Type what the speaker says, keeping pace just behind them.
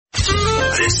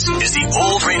This is the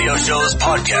Old Radio Show's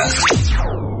podcast.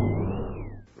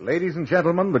 Ladies and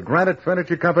gentlemen, the Granite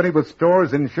Furniture Company with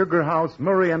stores in Sugar House,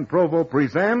 Murray, and Provo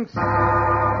presents... The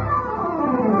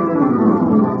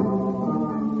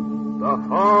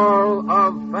Hall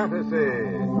of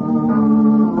Fantasy.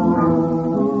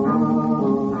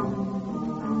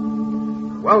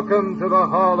 Welcome to the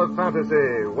Hall of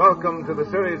Fantasy. Welcome to the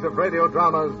series of radio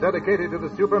dramas dedicated to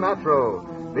the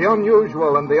supernatural, the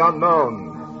unusual, and the unknown.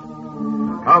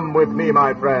 Come with me,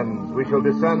 my friends. We shall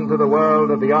descend to the world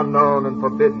of the unknown and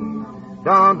forbidden,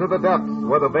 down to the depths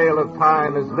where the veil of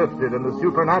time is lifted and the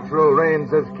supernatural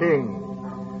reigns as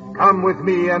king. Come with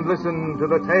me and listen to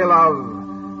the tale of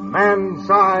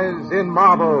Man-Size in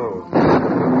Marble.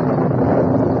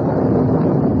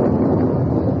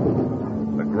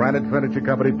 The Granite Furniture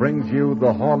Company brings you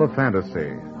the Hall of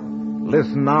Fantasy.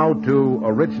 Listen now to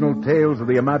original tales of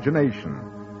the imagination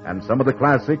and some of the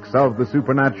classics of the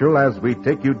supernatural as we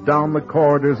take you down the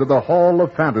corridors of the Hall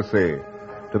of Fantasy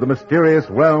to the mysterious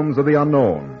realms of the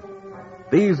unknown.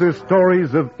 These are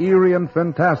stories of eerie and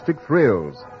fantastic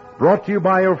thrills, brought to you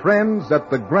by your friends at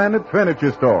the Granite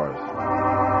Furniture Stores.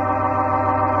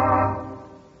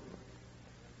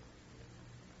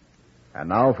 And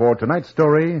now for tonight's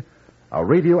story, a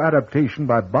radio adaptation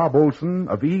by Bob Olson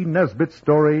of E. Nesbitt's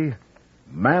story,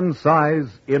 Man-Size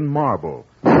in Marble.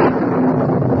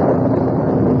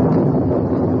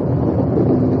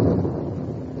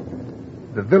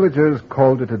 The villagers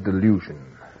called it a delusion.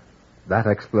 That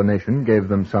explanation gave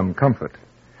them some comfort.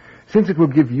 Since it will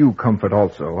give you comfort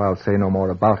also, I'll say no more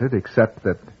about it, except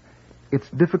that it's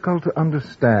difficult to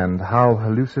understand how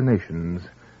hallucinations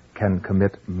can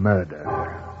commit murder.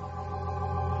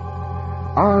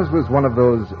 Ours was one of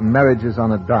those marriages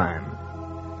on a dime.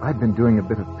 I'd been doing a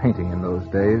bit of painting in those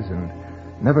days and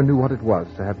never knew what it was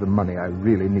to have the money I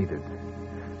really needed.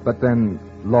 But then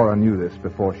Laura knew this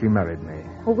before she married me.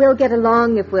 Oh, we'll get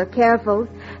along if we're careful.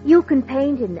 You can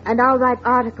paint and I'll write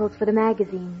articles for the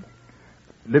magazines.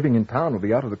 Living in town will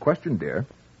be out of the question, dear.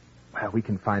 Well, we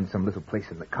can find some little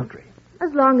place in the country.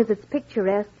 As long as it's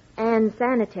picturesque and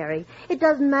sanitary. It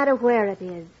doesn't matter where it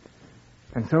is.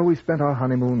 And so we spent our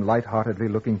honeymoon lightheartedly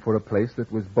looking for a place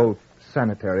that was both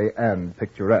sanitary and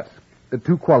picturesque. The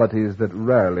two qualities that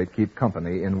rarely keep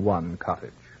company in one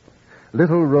cottage.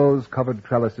 Little rose-covered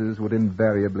trellises would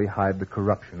invariably hide the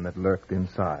corruption that lurked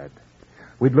inside.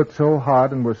 We'd looked so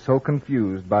hard and were so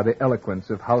confused by the eloquence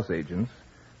of house agents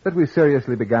that we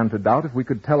seriously began to doubt if we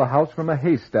could tell a house from a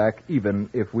haystack, even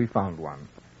if we found one.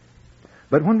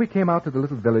 But when we came out to the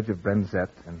little village of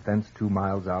Brenzett and thence 2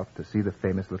 miles out to see the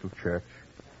famous little church,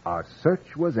 our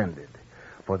search was ended.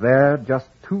 For there, just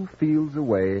 2 fields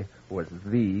away, was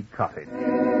the cottage.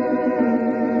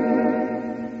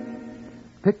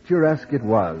 Picturesque it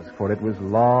was, for it was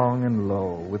long and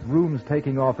low, with rooms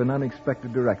taking off in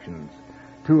unexpected directions.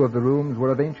 2 of the rooms were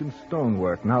of ancient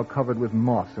stonework, now covered with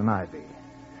moss and ivy.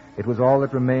 It was all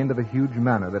that remained of a huge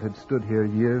manor that had stood here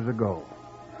years ago.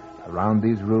 Around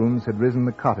these rooms had risen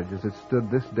the cottage as it stood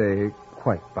this day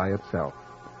quite by itself.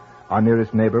 Our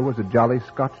nearest neighbor was a jolly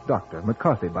Scotch doctor,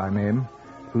 McCarthy by name,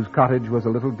 whose cottage was a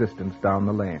little distance down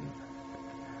the lane.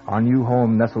 Our new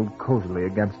home nestled cozily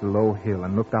against a low hill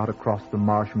and looked out across the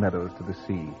marsh meadows to the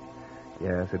sea.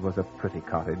 Yes, it was a pretty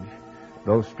cottage.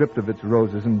 Though stripped of its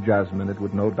roses and jasmine, it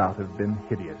would no doubt have been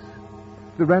hideous.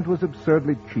 The rent was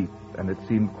absurdly cheap, and it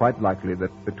seemed quite likely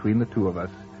that between the 2 of us,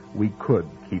 we could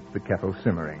keep the kettle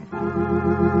simmering.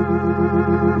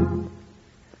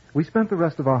 We spent the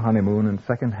rest of our honeymoon in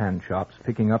second-hand shops,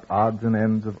 picking up odds and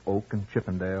ends of oak and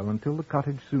Chippendale until the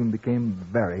cottage soon became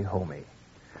very homey.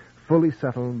 Fully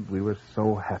settled, we were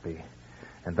so happy.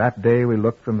 And that day we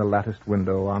looked from the latticed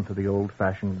window onto the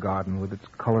old-fashioned garden with its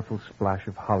colorful splash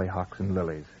of hollyhocks and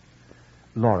lilies.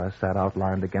 Laura sat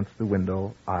outlined against the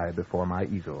window, I before my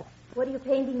easel. What are you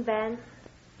painting, Vance?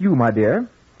 You, my dear.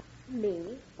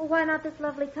 Me? Well, why not this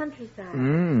lovely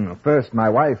countryside? First my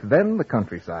wife, then the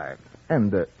countryside.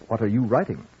 And what are you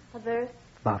writing? A verse.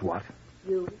 About what?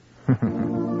 You.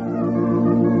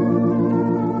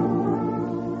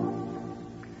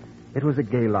 It was a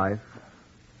gay life,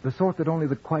 the sort that only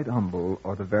the quite humble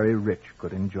or the very rich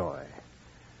could enjoy.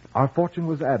 Our fortune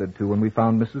was added to when we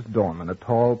found Mrs. Dorman, a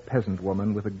tall peasant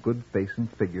woman with a good face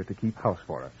and figure to keep house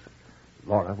for us.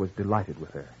 Laura was delighted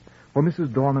with her, for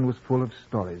Mrs. Dorman was full of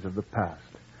stories of the past,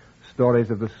 stories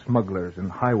of the smugglers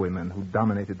and highwaymen who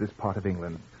dominated this part of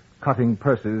England, cutting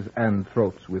purses and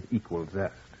throats with equal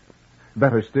zest.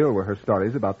 Better still were her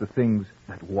stories about the things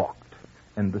that walked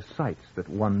and the sights that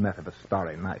one met of a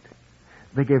starry night.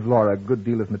 They gave Laura a good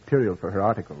deal of material for her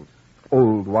articles.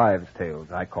 Old wives'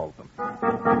 tales, I called them.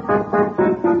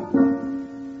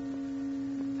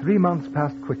 3 months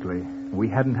passed quickly. We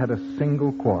hadn't had a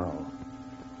single quarrel.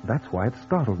 That's why it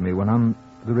startled me when on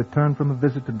the return from a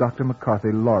visit to Dr.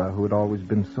 McCarthy, Laura, who had always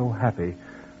been so happy,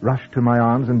 rushed to my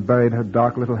arms and buried her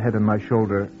dark little head on my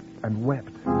shoulder and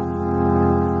wept.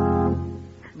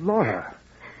 Laura,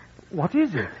 what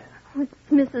is it? It's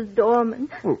Mrs. Dorman.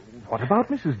 Well, what about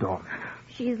Mrs. Dorman?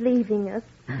 She's leaving us.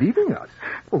 Leaving us?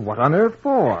 Well, what on earth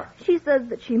for? She says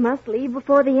that she must leave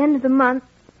before the end of the month.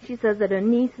 She says that her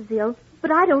niece is ill. But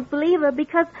I don't believe her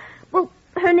because, well,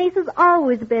 her niece has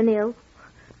always been ill.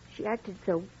 She acted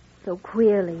so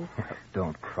queerly.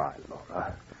 Don't cry,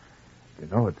 Laura. You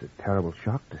know, it's a terrible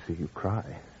shock to see you cry.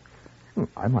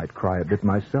 I might cry a bit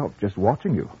myself just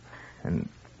watching you. And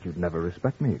you'd never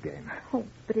respect me again. Oh,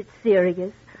 but it's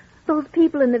serious. Those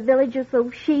people in the village are so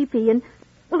sheepy, and,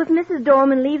 well, if Mrs.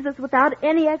 Dorman leaves us without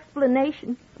any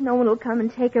explanation, no one will come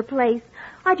and take her place.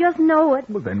 I just know it.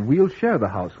 Well, then we'll share the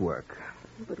housework.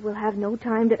 But we'll have no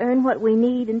time to earn what we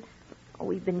need, and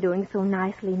we've been doing so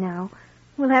nicely now.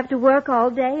 We'll have to work all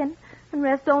day and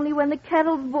rest only when the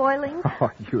kettle's boiling.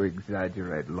 Oh, you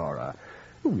exaggerate, Laura.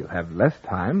 We'll have less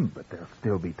time, but there'll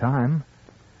still be time.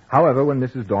 However, when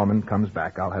Mrs. Dorman comes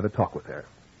back, I'll have a talk with her.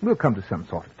 We'll come to some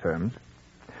sort of terms.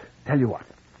 Tell you what,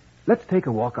 let's take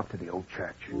a walk up to the old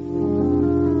church. The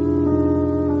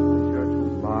church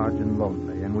was large and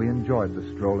lonely, and we enjoyed the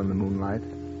stroll in the moonlight.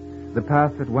 The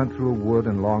path that went through a wood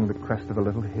and along the crest of a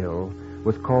little hill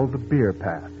was called the bier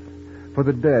path, for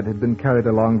the dead had been carried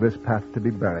along this path to be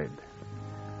buried.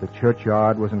 The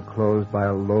churchyard was enclosed by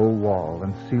a low wall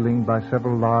and ceilinged by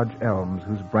several large elms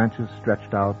whose branches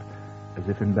stretched out as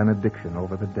if in benediction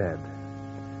over the dead.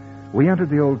 We entered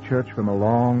the old church from a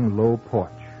long, low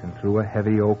porch and through a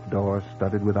heavy oak door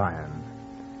studded with iron.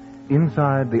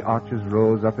 Inside, the arches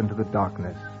rose up into the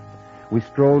darkness. We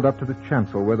strolled up to the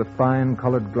chancel where the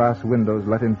fine-colored glass windows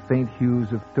let in faint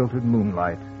hues of filtered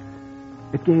moonlight.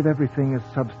 It gave everything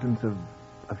a substance of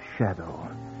shadow,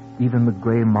 even the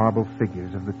gray marble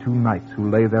figures of the two knights who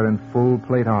lay there in full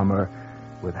plate armor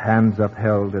with hands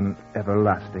upheld in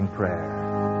everlasting prayer.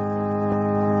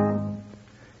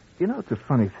 You know, it's a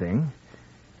funny thing.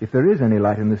 If there is any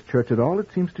light in this church at all,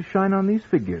 it seems to shine on these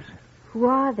figures. Who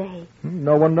are they?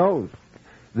 No one knows.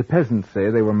 The peasants say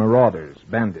they were marauders,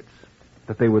 bandits,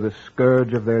 that they were the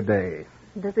scourge of their day.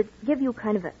 Does it give you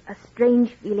kind of a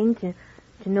strange feeling to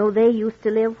know they used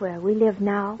to live where we live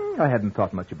now? I hadn't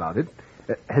thought much about it.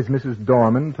 Has Mrs.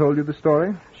 Dorman told you the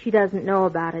story? She doesn't know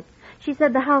about it. She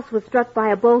said the house was struck by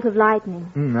a bolt of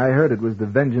lightning. I heard it was the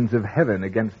vengeance of heaven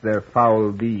against their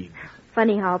foul deeds.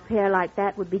 Funny how a pair like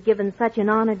that would be given such an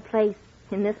honored place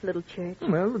in this little church.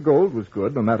 Well, the gold was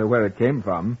good, no matter where it came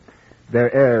from.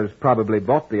 Their heirs probably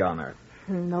bought the honor.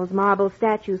 Those marble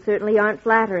statues certainly aren't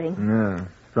flattering. No.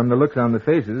 From the looks on the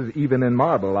faces, even in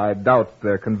marble, I doubt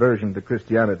their conversion to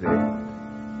Christianity.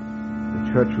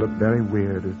 The church looked very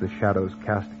weird as the shadows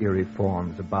cast eerie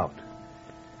forms about.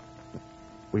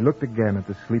 We looked again at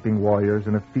the sleeping warriors,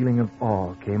 and a feeling of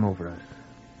awe came over us.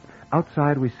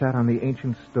 Outside, we sat on the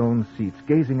ancient stone seats,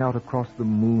 gazing out across the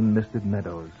moon-misted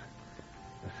meadows.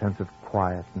 A sense of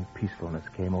quiet and peacefulness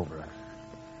came over us.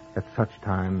 At such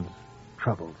times,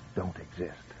 troubles don't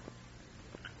exist.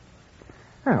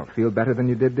 Well, feel better than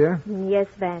you did, dear? Yes,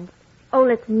 Van. Oh,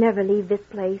 let's never leave this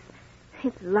place.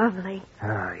 It's lovely.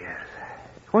 Ah, yes.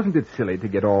 Wasn't it silly to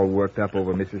get all worked up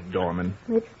over Mrs. Dorman?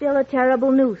 It's still a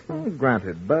terrible nuisance.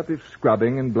 Granted, but if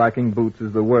scrubbing and blacking boots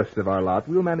is the worst of our lot,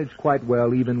 we'll manage quite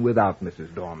well even without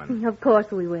Mrs. Dorman. Of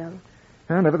course we will.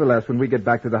 Nevertheless, when we get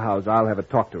back to the house, I'll have a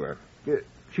talk to her.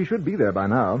 She should be there by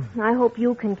now. I hope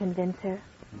you can convince her.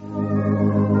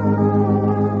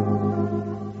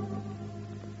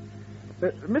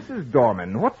 Mrs.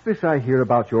 Dorman, what's this I hear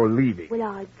about your leaving? Well,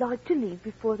 I'd like to leave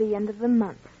before the end of the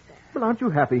month, sir. Well, aren't you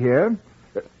happy here?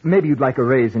 Maybe you'd like a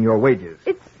raise in your wages.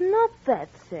 It's not that,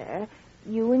 sir.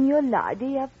 You and your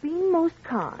lady have been most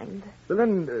kind. Well,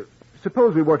 then,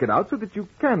 suppose we work it out so that you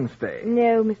can stay.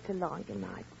 No, Mr. Longan,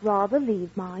 I'd rather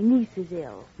leave. My niece is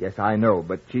ill. Yes, I know,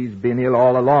 but she's been ill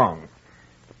all along.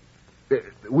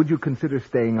 Would you consider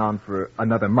staying on for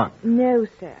another month? No,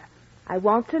 sir. I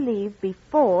want to leave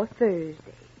before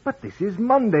Thursday. But this is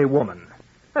Monday, woman.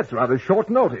 That's rather short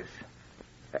notice.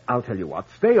 I'll tell you what.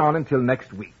 Stay on until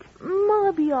next week.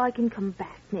 Maybe I can come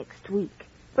back next week.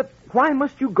 But why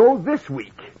must you go this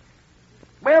week?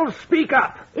 Well, speak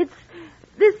up. It's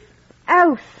this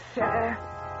house, sir.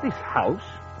 This house?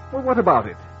 Well, what about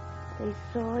it? They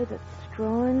say that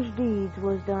strange deeds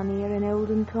was done here in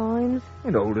olden times.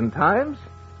 In olden times?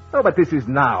 Oh, but this is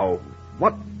now.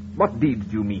 What deeds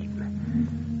do you mean?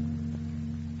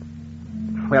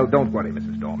 Well, don't worry,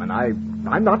 Mrs. Dorman.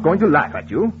 I'm not going to laugh at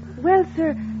you. Well,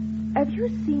 sir, have you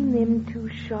seen them two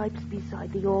shapes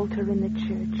beside the altar in the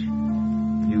church?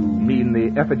 You mean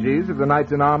the effigies of the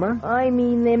knights in armor? I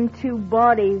mean them two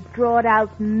bodies drawed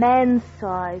out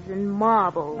man-size in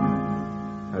marble.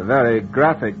 A very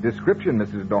graphic description,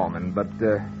 Mrs. Dorman, but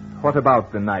what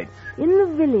about the knights? In the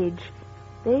village,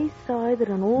 they say that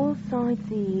on All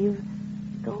Saints' Eve,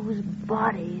 those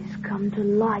bodies come to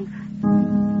life.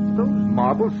 Those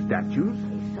marble statues?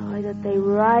 They say that they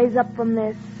rise up from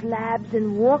their slabs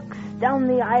and walks down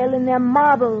the aisle in their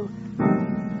marble.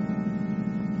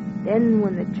 Then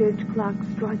when the church clock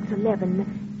strikes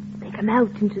 11, they come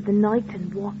out into the night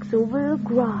and walks over a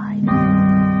gride.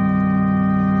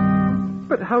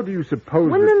 But how do you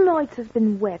suppose When the night has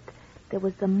been wet, there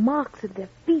was the marks of their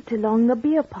feet along the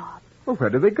beer path. Well, where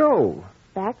do they go?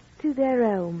 Back to their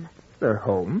home. Their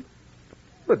home?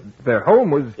 But their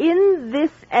home was... In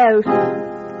this house.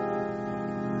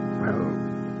 Well,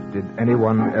 did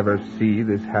anyone ever see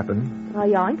this happen? I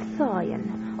ain't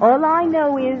saying. All I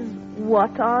know is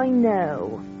what I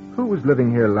know. Who was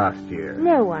living here last year?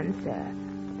 No one, sir.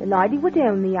 The lady what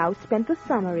owned the house spent the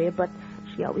summer here, but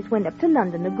she always went up to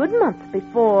London a good month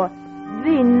before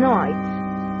the night.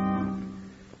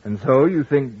 And so you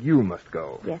think you must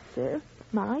go? Yes, sir.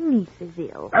 My niece is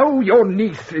ill. Oh, your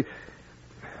niece.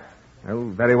 Oh,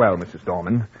 very well, Mrs.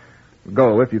 Dorman.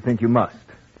 Go if you think you must.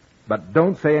 But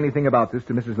don't say anything about this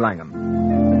to Mrs. Langham.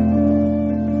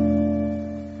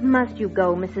 Must you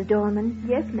go, Mrs. Dorman?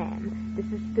 Yes, ma'am. This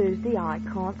is Thursday. I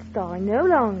can't stay no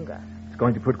longer. It's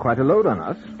going to put quite a load on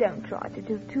us. Don't try to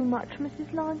do too much,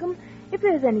 Mrs. Langham. If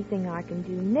there's anything I can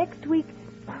do next week,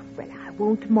 well, I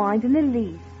won't mind in the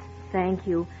least. Thank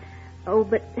you. Oh,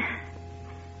 but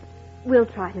we'll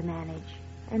try to manage.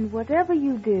 And whatever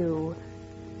you do,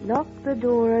 lock the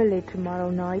door early tomorrow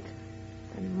night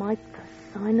and make the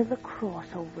sign of the cross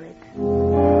over it.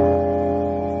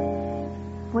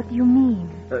 What do you mean?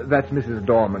 That's Mrs.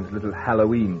 Dorman's little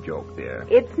Halloween joke, dear.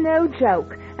 It's no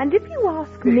joke. And if you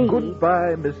ask me...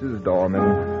 Goodbye, Mrs.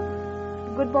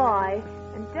 Dorman. Goodbye.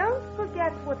 And don't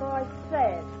forget what I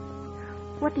said.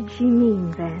 What did she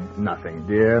mean, Vance? Nothing,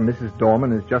 dear. Mrs.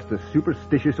 Dorman is just a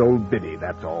superstitious old biddy,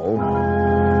 that's all.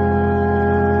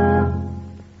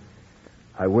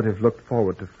 I would have looked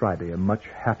forward to Friday a much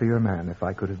happier man if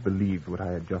I could have believed what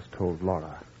I had just told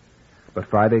Laura. But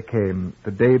Friday came,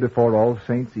 the day before All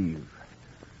Saints' Eve,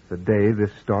 the day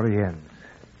this story ends.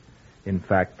 In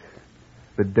fact,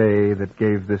 the day that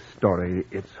gave this story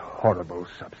its horrible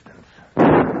substance.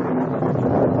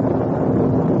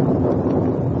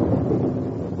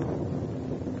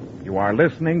 You are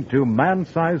listening to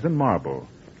Man-Size in Marble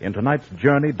in tonight's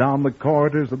journey down the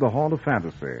corridors of the Hall of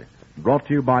Fantasy, brought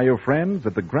to you by your friends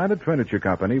at the Granite Furniture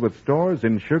Company with stores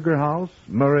in Sugar House,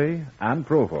 Murray, and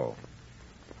Provo.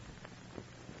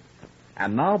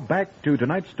 And now back to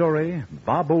tonight's story,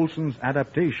 Bob Olson's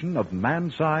adaptation of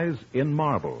Man-Size in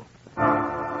Marble.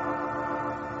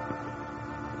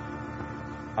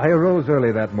 I arose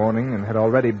early that morning and had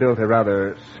already built a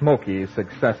rather smoky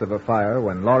success of a fire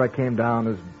when Laura came down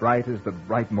as bright as the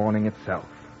bright morning itself.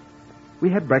 We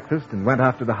had breakfast and went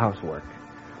after the housework.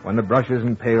 When the brushes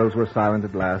and pails were silent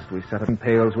at last, we set up and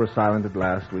pails were silent at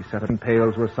last, we set up and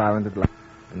pails were silent at last,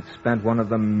 and spent one of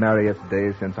the merriest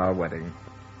days since our wedding.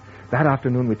 That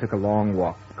afternoon we took a long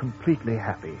walk, completely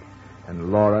happy,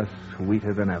 and Laura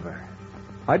sweeter than ever.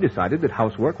 I decided that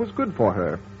housework was good for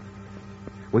her.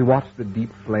 We watched the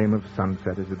deep flame of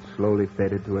sunset as it slowly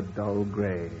faded to a dull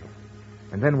gray,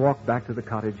 and then walked back to the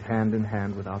cottage hand in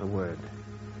hand without a word.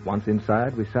 Once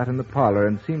inside, we sat in the parlor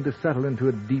and seemed to settle into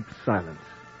a deep silence.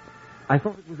 I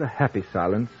thought it was a happy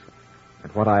silence,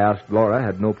 and what I asked Laura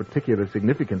had no particular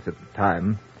significance at the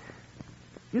time.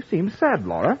 You seem sad,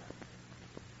 Laura.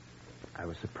 I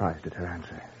was surprised at her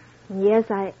answer. Yes,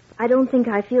 I don't think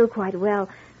I feel quite well.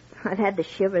 I've had the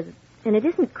shivers, and it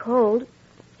isn't cold,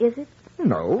 is it?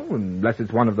 No, unless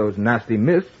it's one of those nasty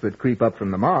mists that creep up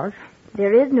from the marsh.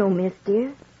 There is no mist,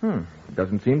 dear.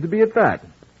 Doesn't seem to be at that.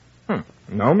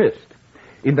 No mist.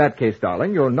 In that case,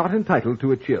 darling, you're not entitled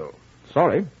to a chill.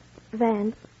 Sorry.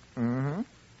 Vance. Mm-hmm.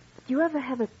 Do you ever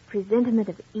have a presentiment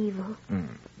of evil?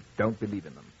 Don't believe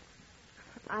in them.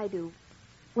 I do.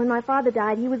 When my father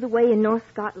died, he was away in North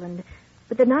Scotland.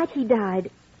 But the night he died,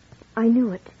 I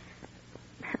knew it.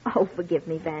 Oh, forgive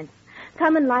me, Vance.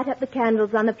 Come and light up the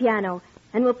candles on the piano,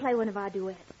 and we'll play one of our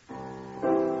duets.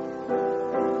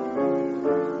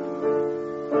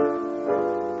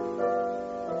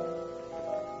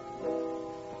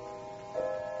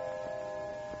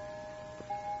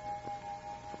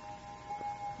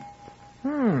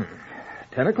 Hmm.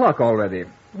 10 o'clock already.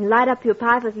 And light up your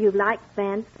pipe if you like,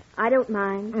 Vance. I don't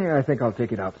mind. I think I'll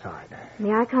take it outside.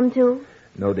 May I come too?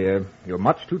 No, dear. You're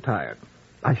much too tired.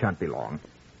 I shan't be long.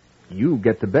 You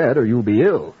get to bed or you'll be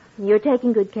ill. You're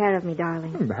taking good care of me,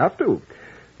 darling. Have to.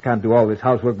 Can't do all this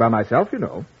housework by myself, you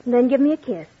know. Then give me a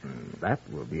kiss. That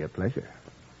will be a pleasure.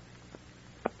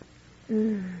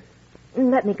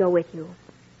 Let me go with you.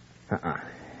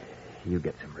 You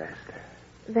get some rest.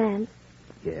 Vance,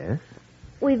 Yes?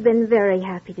 we've been very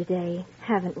happy today,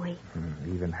 haven't we?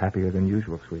 Even happier than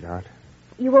usual, sweetheart.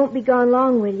 You won't be gone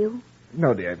long, will you?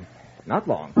 No, dear. Not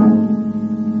long.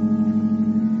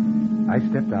 I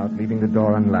stepped out, leaving the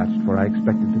door unlatched, for I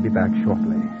expected to be back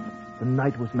shortly. The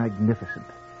night was magnificent.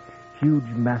 Huge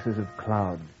masses of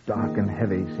cloud, dark and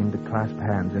heavy, seemed to clasp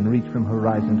hands and reach from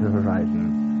horizon to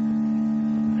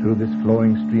horizon. Through this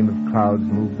flowing stream of clouds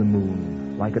moved the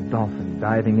moon, like a dolphin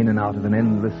diving in and out of an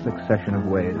endless succession of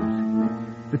waves.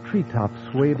 The treetops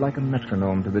swayed like a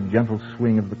metronome to the gentle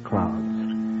swing of the clouds.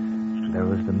 There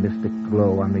was the mystic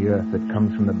glow on the earth that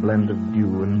comes from the blend of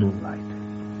dew and moonlight.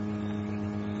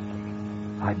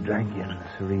 I drank in the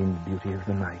serene beauty of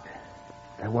the night.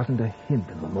 There wasn't a hint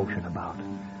of emotion about.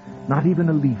 Not even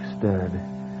a leaf stirred.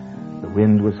 The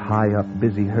wind was high up,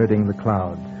 busy herding the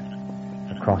clouds.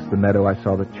 Across the meadow, I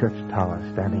saw the church tower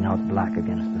standing out black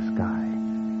against the sky.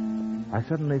 I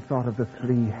suddenly thought of the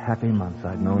 3 happy months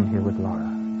I'd known here with Laura.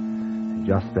 And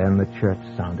just then, the church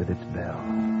sounded its bell.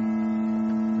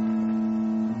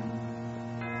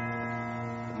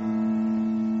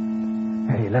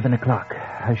 Hey, 11 o'clock.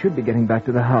 I should be getting back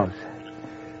to the house.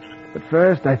 But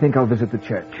first, I think I'll visit the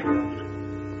church.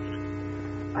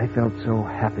 I felt so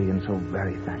happy and so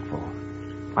very thankful.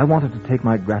 I wanted to take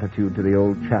my gratitude to the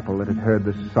old chapel that had heard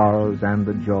the sorrows and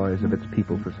the joys of its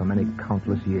people for so many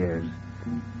countless years.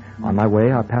 On my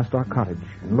way, I passed our cottage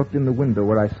and looked in the window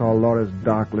where I saw Laura's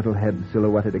dark little head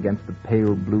silhouetted against the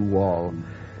pale blue wall.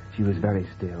 She was very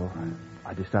still.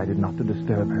 I decided not to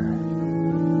disturb her.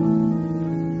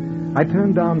 I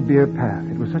turned down Beer Path.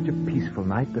 It was such a peaceful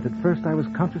night that at first I was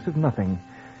conscious of nothing.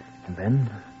 And then,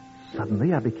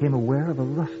 suddenly, I became aware of a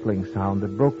rustling sound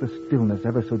that broke the stillness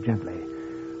ever so gently.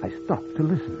 I stopped to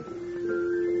listen.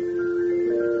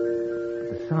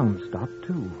 The sound stopped,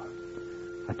 too.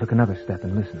 I took another step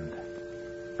and listened.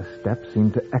 The step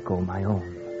seemed to echo my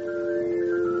own.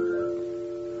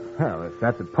 Well, if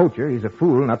that's a poacher, he's a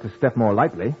fool not to step more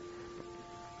lightly.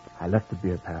 I left the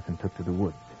Beer Path and took to the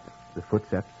woods. The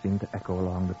footsteps seemed to echo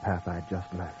along the path I had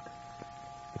just left.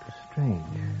 It was strange.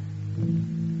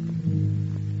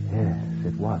 Yes,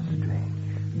 it was strange.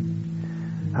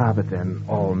 But then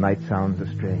all night sounds are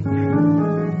strange.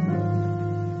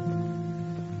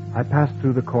 I passed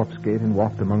through the corpse gate and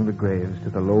walked among the graves to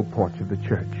the low porch of the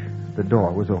church. The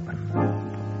door was open.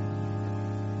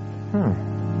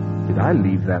 Did I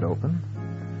leave that open?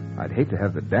 I'd hate to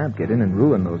have the damp get in and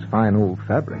ruin those fine old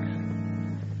fabrics.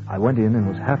 I went in and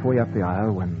was halfway up the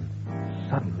aisle when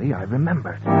suddenly I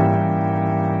remembered.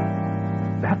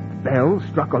 That bell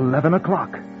struck 11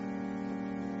 o'clock.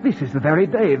 This is the very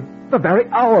day, the very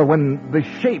hour when the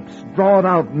shapes drawn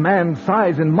out man's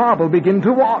size in marble begin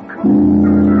to walk.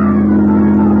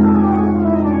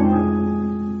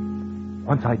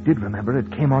 Once I did remember,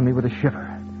 it came on me with a shiver.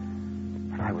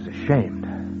 And I was ashamed.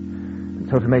 And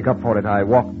so to make up for it, I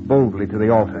walked boldly to the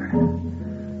altar.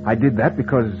 I did that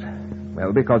because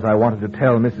I wanted to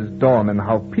tell Mrs. Dorman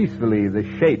how peacefully the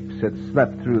shapes had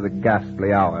slept through the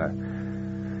ghastly hour.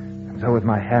 And so with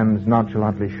my hands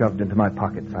nonchalantly shoved into my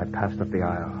pockets, I passed up the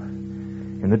aisle.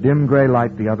 In the dim gray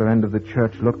light, the other end of the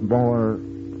church looked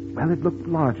it looked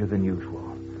larger than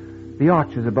usual. The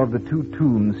arches above the 2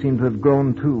 tombs seemed to have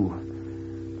grown too.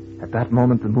 At that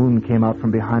moment, the moon came out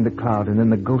from behind a cloud, and in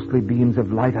the ghostly beams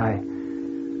of light, I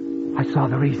saw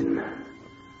the reason.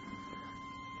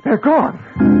 They're gone!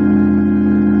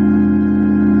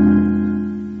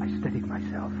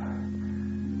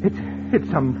 It's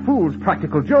some fool's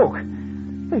practical joke.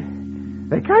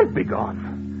 They can't be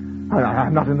gone.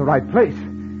 I'm not in the right place.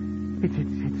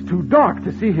 It's too dark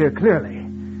to see here clearly.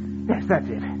 Yes, that's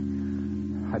it.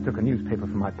 I took a newspaper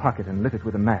from my pocket and lit it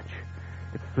with a match.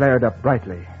 It flared up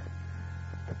brightly.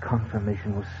 The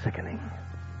confirmation was sickening.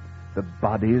 The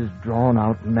bodies drawn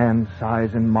out man's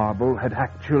size in marble had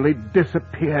actually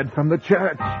disappeared from the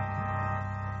church.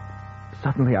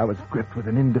 Suddenly I was gripped with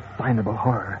an indefinable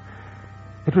horror.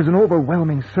 It was an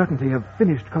overwhelming certainty of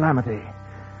finished calamity.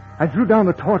 I threw down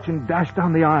the torch and dashed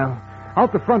down the aisle,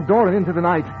 out the front door and into the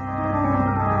night.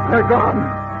 They're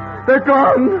gone! They're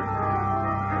gone!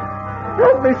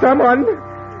 Help me, someone!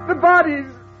 The bodies!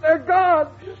 They're gone!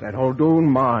 Settle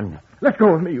down, man. Let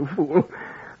go of me, you fool.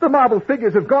 The marble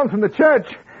figures have gone from the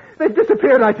church. They've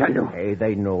disappeared, I tell you. Hey,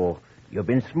 they know. You've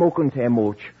been smoking too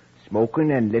much.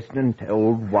 Smoking and listening to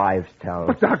old wives' tales.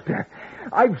 But, Doctor,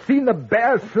 I've seen the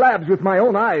bare slabs with my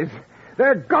own eyes.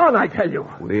 They're gone, I tell you.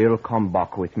 We'll come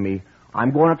back with me.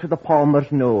 I'm going up to the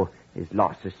Palmers now. His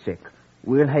loss is sick.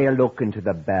 We'll have a look into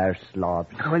the bare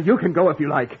slabs. Well, you can go if you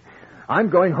like. I'm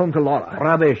going home to Laura.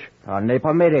 Rubbish. I'll not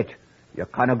permit it. You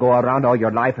can't go around all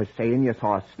your life as saying you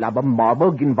saw a slab of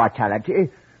marble in vitality.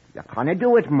 You can't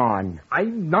do it, man.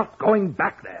 I'm not going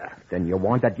back there. Then you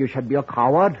want that you should be a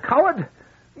coward? Coward?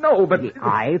 No, but...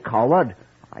 I coward.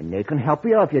 I nay can help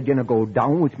you if you didn't go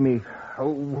down with me.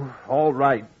 Oh, all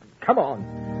right. Come on.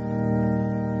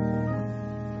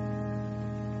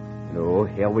 No,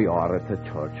 here we are at the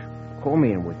church. Come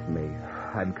in with me.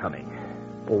 I'm coming.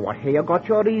 Oh, what have you got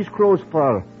your eyes closed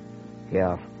for?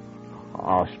 Here,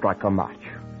 I'll strike a match.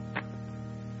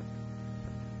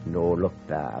 No, look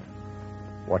there.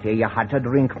 What have you had to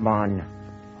drink, man?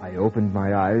 I opened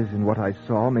my eyes, and what I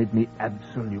saw made me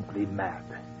absolutely mad.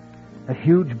 A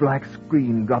huge black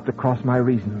screen dropped across my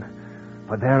reason,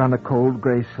 for there on the cold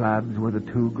gray slabs were the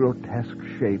two grotesque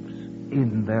shapes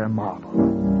in their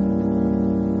marble.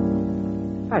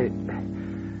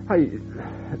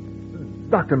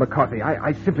 Dr. McCarthy,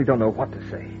 I simply don't know what to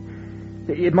say.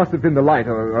 It must have been the light,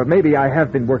 or maybe I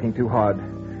have been working too hard.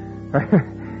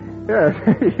 Yes,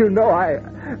 you know,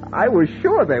 I was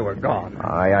sure they were gone.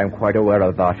 I'm quite aware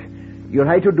of that. You'll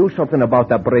have to do something about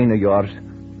that brain of yours.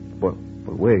 But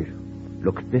wait.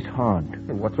 Look at this hand.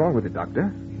 What's wrong with it,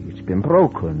 Doctor? It's been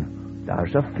broken.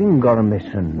 There's a finger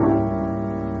missing.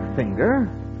 Finger?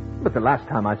 But the last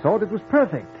time I saw it, it was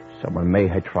perfect. Someone may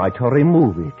have tried to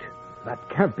remove it. That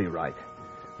can't be right.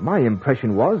 My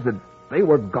impression was that they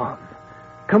were gone.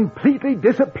 Completely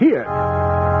disappeared.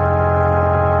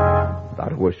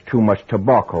 That was too much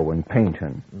tobacco and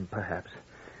painting. Perhaps.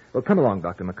 Well, come along,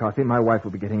 Dr. McCarthy. My wife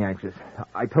will be getting anxious.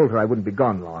 I told her I wouldn't be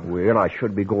gone long. Well, I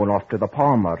should be going off to the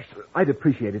Palmers. I'd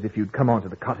appreciate it if you'd come on to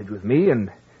the cottage with me and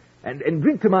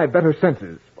drink to my better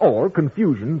senses. Or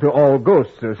confusion to all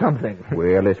ghosts or something.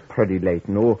 Well, it's pretty late,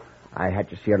 no. I had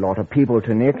to see a lot of people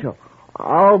tonight.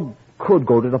 I could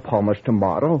go to the Palmers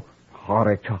tomorrow. All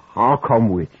right, I'll come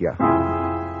with you.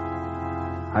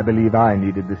 I believe I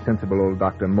needed the sensible old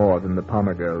doctor more than the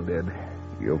Palmer girl did.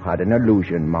 You've had an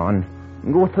illusion, man.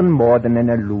 Nothing more than an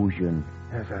illusion.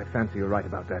 Yes, I fancy you're right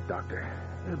about that, Doctor.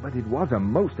 But it was a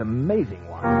most amazing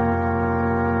one.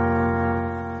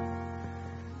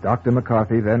 Dr.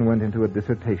 McCarthy then went into a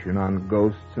dissertation on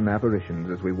ghosts and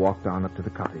apparitions as we walked on up to the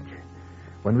cottage.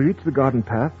 When we reached the garden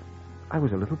path, I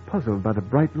was a little puzzled by the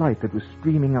bright light that was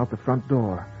streaming out the front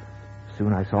door.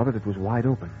 Soon I saw that it was wide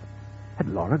open. Had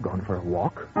Laura gone for a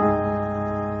walk?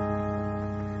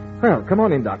 Well, come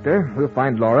on in, Doctor. We'll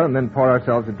find Laura and then pour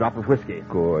ourselves a drop of whiskey.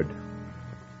 Good.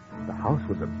 The house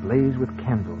was ablaze with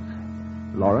candles.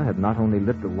 Laura had not only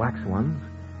lit the wax ones,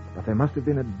 but there must have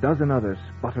been a dozen other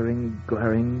sputtering,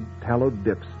 glaring tallow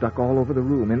dips stuck all over the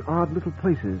room in odd little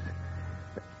places.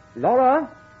 Laura,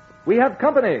 we have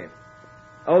company.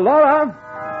 Oh, Laura!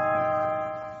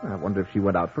 I wonder if she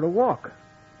went out for a walk.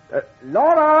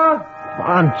 Laura!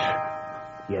 Vance!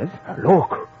 Yes?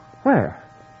 Look. Where?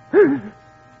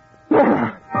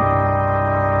 Laura!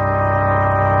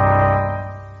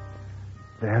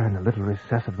 There in the little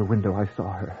recess of the window I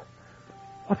saw her.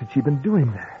 What had she been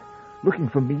doing there? Looking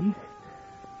for me?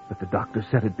 But the doctor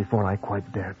said it before I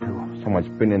quite dared to. Someone's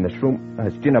been in this room.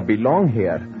 Has dinner belong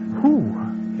here? Who?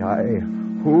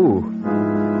 Who?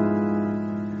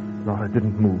 Laura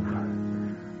didn't move.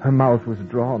 Her mouth was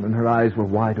drawn and her eyes were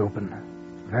wide open.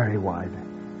 Very wide.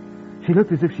 She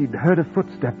looked as if she'd heard a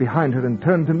footstep behind her and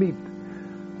turned to meet...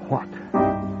 What?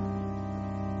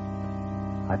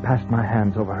 I passed my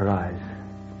hands over her eyes.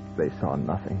 They saw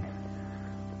nothing.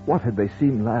 What had they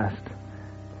seen last?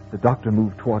 The doctor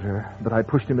moved toward her, but I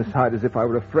pushed him aside as if I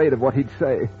were afraid of what he'd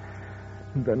say.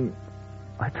 And then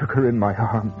I took her in my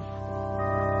arms.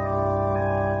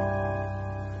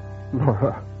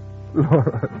 Laura,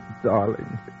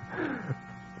 darling.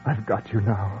 I've got you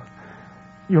now.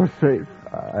 You're safe.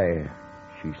 Aye,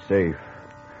 she's safe.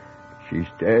 She's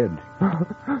dead.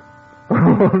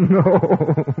 Oh,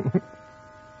 no.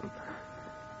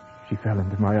 She fell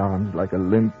into my arms like a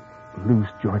limp,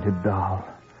 loose-jointed doll.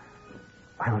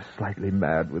 I was slightly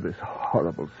mad with this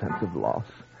horrible sense of loss.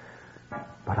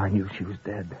 But I knew she was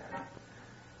dead.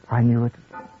 I knew it,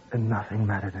 and nothing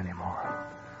mattered anymore.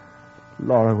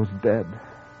 Laura was dead,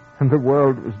 and the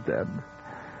world was dead.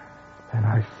 And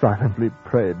I silently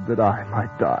prayed that I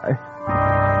might die.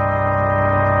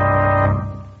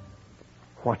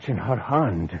 What's in her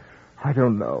hand? I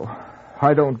don't know.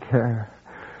 I don't care.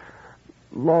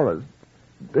 Laura's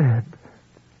dead.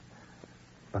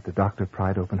 But the doctor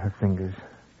pried open her fingers,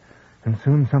 and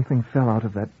soon something fell out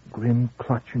of that grim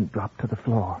clutch and dropped to the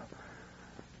floor.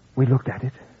 We looked at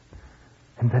it,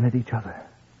 and then at each other.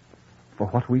 For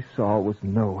what we saw was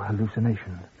no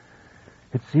hallucination.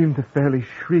 It seemed to fairly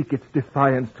shriek its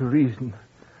defiance to reason.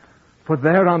 For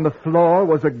there on the floor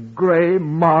was a gray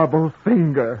marble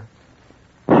finger.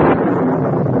 And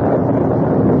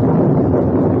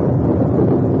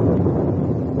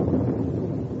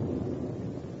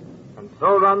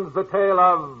so runs the tale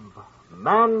of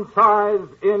Man-Size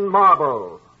in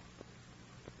Marble.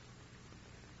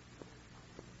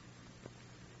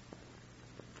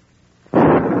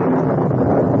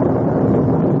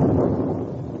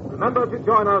 Remember to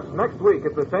join us next week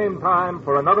at the same time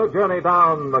for another journey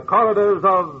down the corridors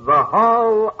of the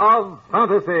Hall of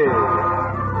Fantasy.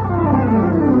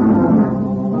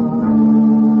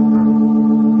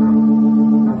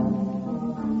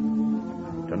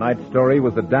 Tonight's story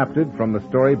was adapted from the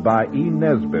story by E.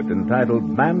 Nesbitt entitled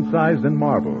Man-Sized in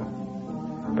Marble.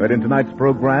 Heard in tonight's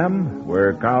program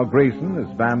were Carl Grayson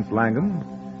as Vance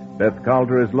Langham, Beth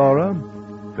Caulder as Laura,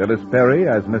 Phyllis Perry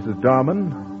as Mrs.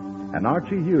 Darman, and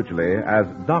Archie Hugely as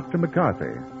Dr.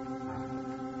 McCarthy.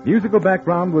 Musical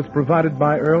background was provided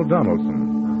by Earl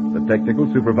Donaldson. The technical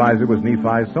supervisor was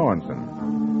Nephi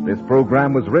Sorensen. This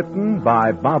program was written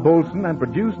by Bob Olson and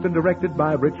produced and directed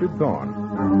by Richard Thorne.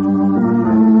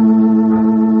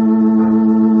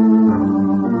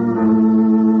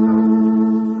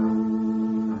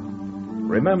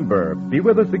 Remember, be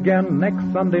with us again next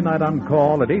Sunday night on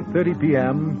call at 8:30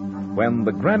 p.m., when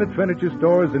the Granite Furniture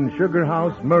Stores in Sugar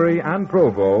House, Murray, and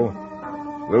Provo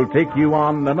will take you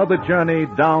on another journey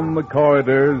down the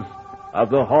corridors of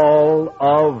the Hall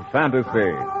of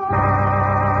Fantasy.